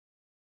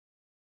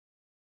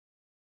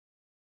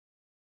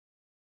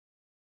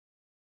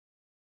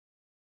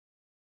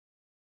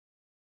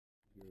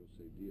it'll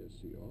say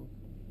DSC off.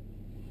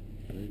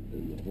 Right,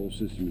 and the whole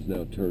system is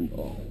now turned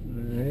off.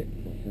 Alright.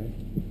 Okay.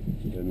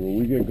 And when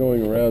we get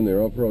going around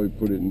there, I'll probably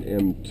put it in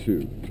M2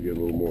 to get a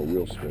little more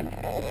wheel spin.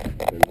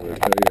 And when I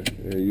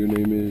tell you, your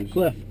name is?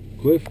 Cliff.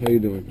 Cliff? How you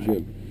doing?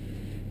 Jim.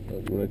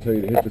 When I tell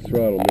you to hit the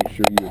throttle, make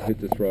sure you hit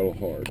the throttle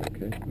hard,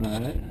 okay?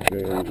 Alright.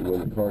 Okay, and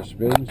when the car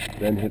spins,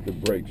 then hit the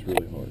brakes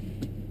really hard.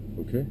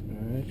 Okay?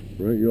 Alright.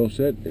 Right, you all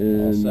set?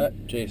 And All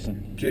set.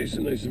 Jason.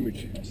 Jason, nice to meet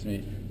you. Nice to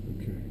meet you.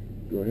 Okay.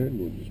 Go ahead.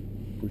 We'll just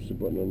push the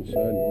button on the side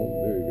and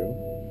hold. There you go.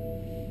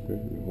 Okay.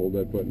 And hold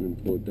that button and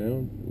pull it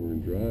down. We're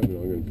going to drive, and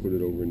I'm going to put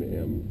it over into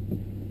M.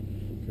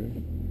 Okay.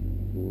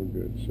 We're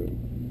good. So,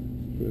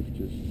 Cliff,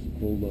 just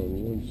hold on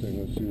one second.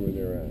 Let's see where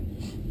they're at.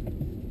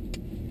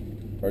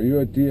 Are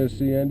you at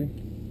DSC, Andy?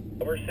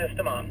 Over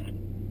system on.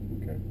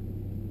 Okay.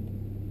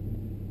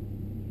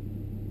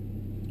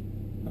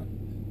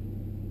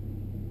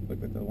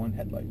 Look like the one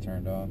headlight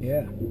turned off.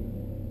 Yeah.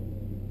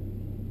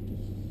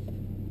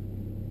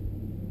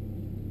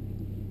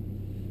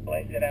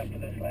 Lights it out for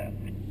this lap.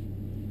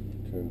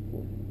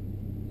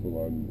 10-4. Full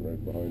on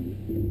right behind you.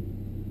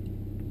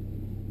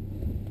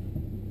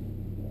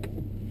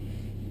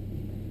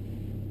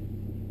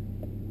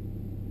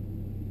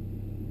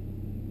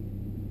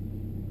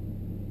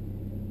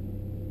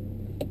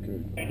 Okay,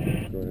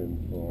 go ahead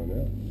and pull on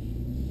out.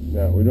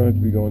 Now, we don't have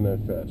to be going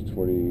that fast,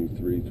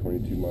 23,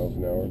 22 miles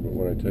an hour, but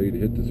when I tell you to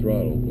hit the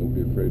throttle, don't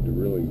be afraid to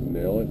really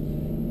nail it.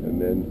 And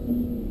then,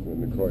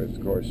 when if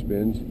the car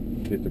spins,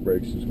 hit the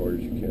brakes as hard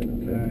as you can,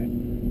 okay? Alright.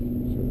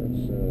 So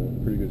that's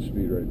pretty good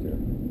speed right there.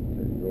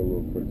 Okay, go a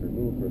little quicker, a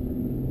little quicker.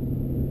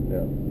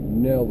 Now,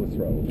 nail the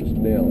throttle, just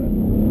nail it.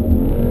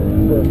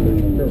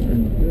 Perfect,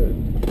 perfect, good.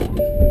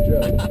 Good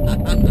job.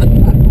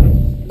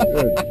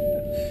 Good.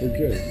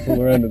 Okay, pull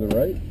around to the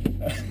right.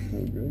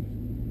 Oh, good.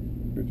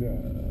 Good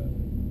job.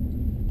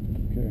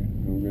 Okay,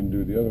 and we're going to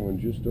do the other one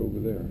just over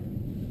there.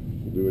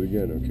 We'll do it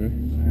again, okay?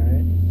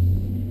 Alright.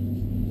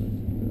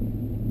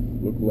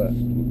 Look left,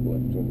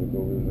 don't look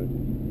over the hood.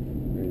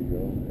 There you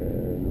go.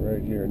 And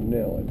right here,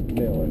 nail it,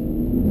 nail it.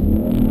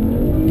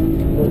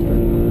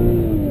 Perfect.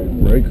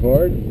 Brake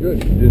hard,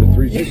 good. You did a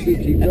 360,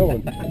 keep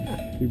going.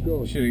 Keep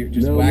going. Should have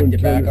just now whacked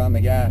it back on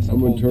the gas. I'm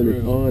going to turn it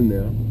through. on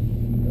now.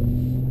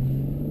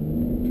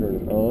 Turn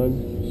it on,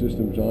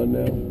 system's on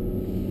now.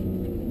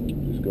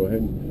 Just go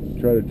ahead and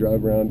try to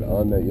drive around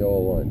on that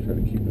yellow line. Try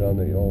to keep it on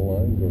that yellow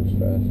line. Go as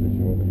fast as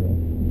you want to go.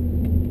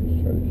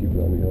 Just try to keep it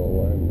on the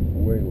yellow line.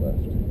 Way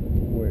left.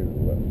 Way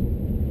left.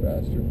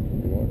 Faster.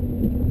 You want?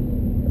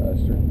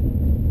 Faster.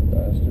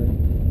 Faster.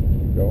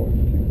 Keep going.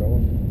 Keep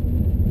going.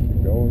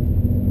 Keep going.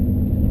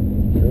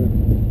 Good.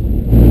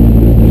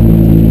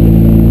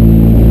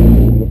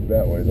 Don't look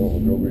that way. Don't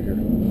look over here.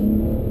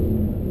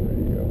 There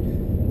you go.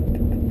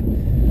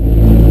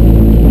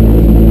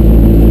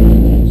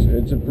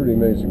 It's a pretty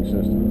amazing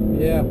system.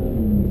 Yeah.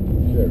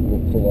 Okay,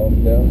 we'll pull off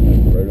now.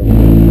 Right over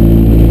there.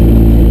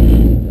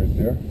 Right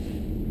there.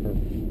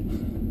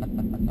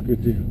 Perfect.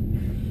 Good deal.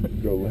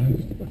 Go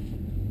left.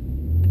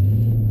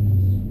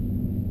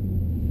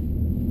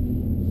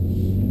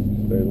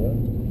 Stay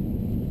left.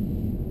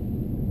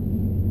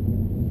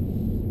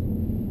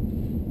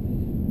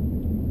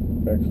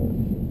 Excellent.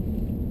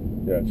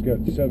 Yeah, it's got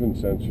 7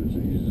 sensors.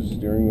 It uses a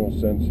steering wheel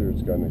sensor.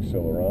 It's got an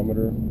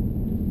accelerometer.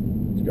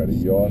 It's got a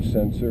yaw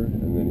sensor,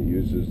 and then it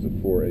uses the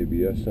 4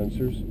 ABS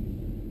sensors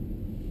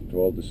to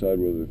all decide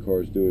whether the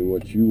car is doing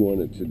what you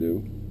want it to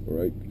do. All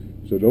right.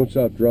 So don't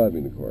stop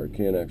driving the car. It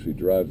can't actually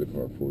drive the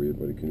car for you,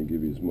 but it can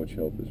give you as much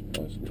help as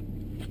possible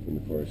when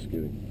the car is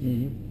skidding.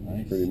 Mm-hmm.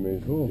 Nice. Pretty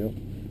amazing. Cool. Yep.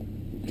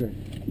 Okay,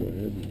 go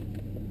ahead.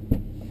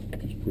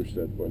 Just push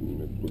that button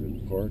and put it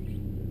in park.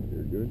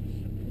 You're good.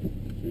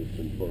 See, it's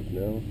in park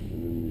now, and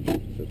then you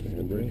just set the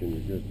handbrake and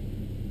you're good.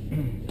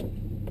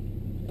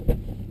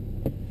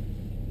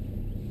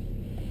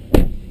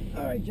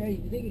 Alright, Jay,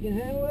 you think you can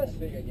handle I this?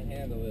 think I can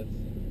handle this.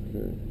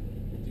 Okay.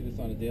 Do this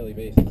on a daily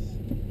basis.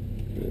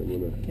 Okay, I'm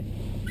gonna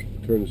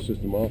turn the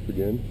system off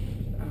again.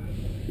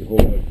 You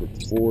hold that for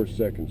 4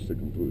 seconds to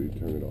completely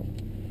turn it off.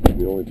 And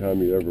the only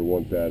time you ever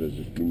want that is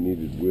if you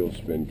needed wheel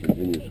spin,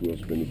 continuous wheel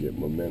spin to get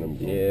momentum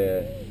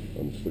going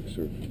on the slick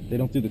surface. They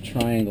don't do the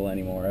triangle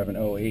anymore. I have an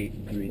 08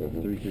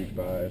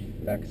 335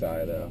 XI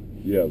though.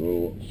 Yeah, the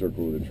little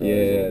circle with the triangle.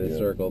 Yeah, the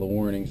circle, the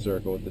warning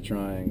circle with the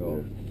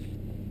triangle. Yeah.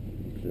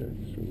 Okay,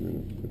 so we're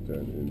going to put that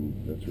in,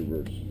 that's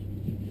reverse.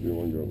 You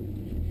want to go.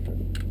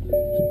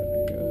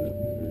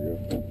 There you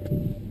go.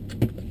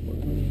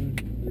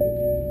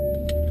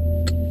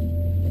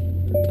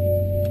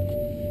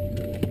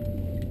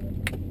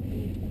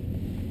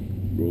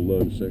 Roll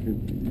down a second.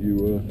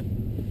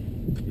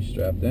 You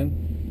strapped in?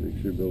 Make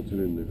sure you built it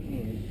in there.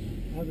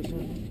 How's this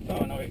one?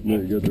 Oh no, No,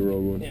 you got the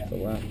wrong one. Yeah. the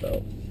lap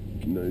belt.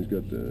 No, he's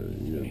got the,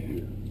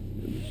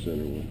 the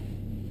center one.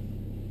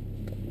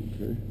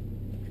 Okay.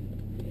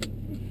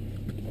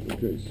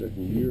 Okay,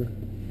 second gear.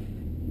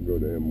 We'll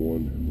go to M1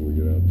 when we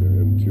get out there.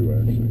 M2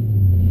 actually.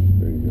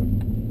 There you go.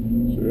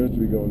 So you have to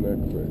be going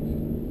that quick.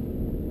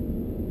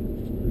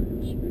 Pretty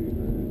good speed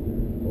right in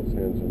there. Both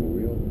hands on the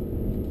wheel.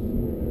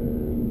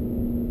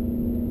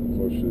 And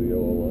close close to the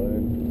yellow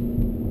line.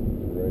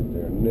 Right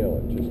there. Nail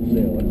it. Just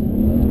nail it.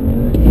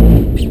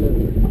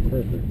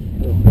 Perfect.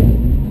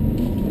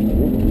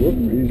 Whoop.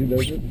 Easy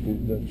does it.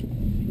 Easy does it.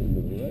 Turn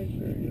to the right.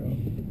 There you go.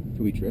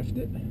 Can we drift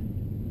it?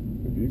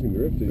 If you can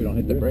drift it. We don't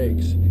hit the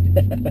brakes.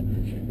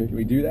 Can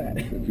we do that?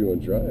 If you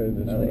want to try it,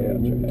 that's Oh, yeah, fine.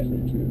 I'll try it. It's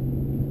up to you.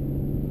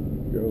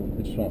 Go.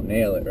 I just won't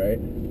nail it, right?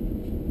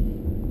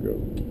 Go.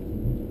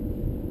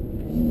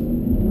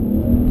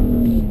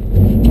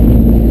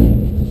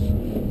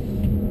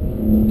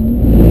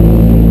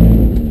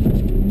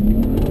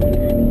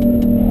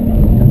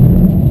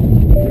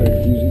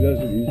 Okay, easy does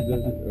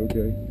it,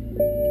 okay.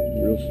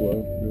 Real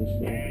slow.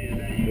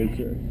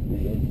 Okay, we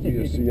got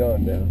DSC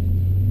on now.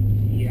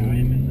 Yeah, I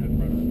am in the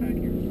front of the pack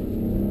here.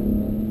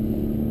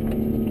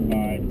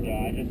 Alright,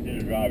 I just did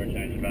a driver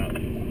change about a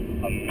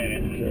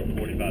minute, Okay.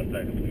 45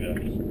 seconds ago.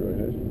 So go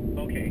ahead.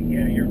 Okay,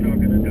 yeah, you're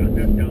talking to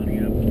Donnie.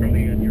 I'm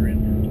probably on your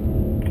end.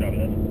 Copy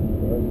that.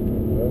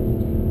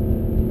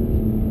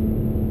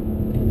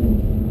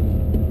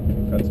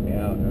 Cuts me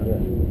out, huh?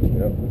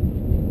 Yep.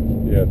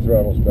 Yeah,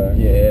 throttle's back.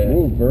 Yeah.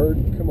 Move, bird.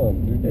 Come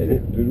on.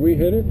 Did we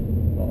hit it?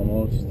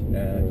 Almost. Nah,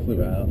 it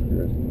flew out.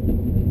 Good.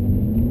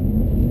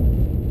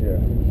 Yeah.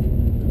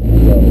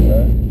 Throttle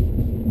back.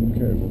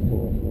 Okay, we'll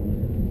pull off over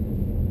here.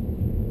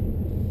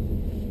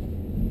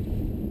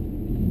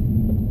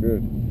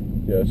 Good.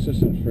 Yeah, the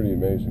system's pretty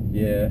amazing.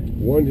 Yeah.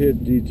 One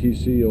hit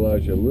DTC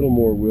allows you a little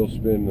more wheel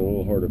spin and a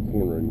little harder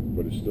cornering,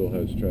 but it still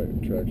has traction.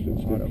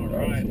 It's good. All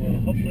right, well,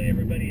 hopefully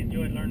everybody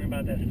enjoyed learning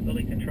about that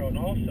stability control and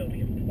also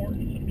the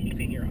importance of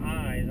keeping your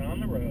eyes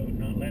on the road,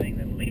 not letting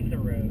them leave the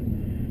road.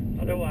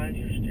 Otherwise,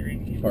 you're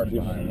steering. Park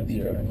behind us.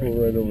 Yeah, pull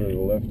right over to the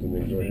left and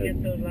then Once go we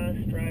ahead. get those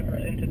last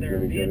drivers into their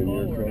Gonna get in vehicle,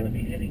 your we're car? going to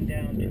be heading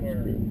down to That's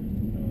our good.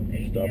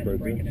 ABS Stop right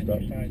braking there. Stop.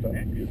 exercise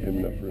next. Give him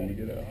enough room to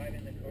get out. Drive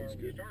in the car That's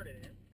we good. started in.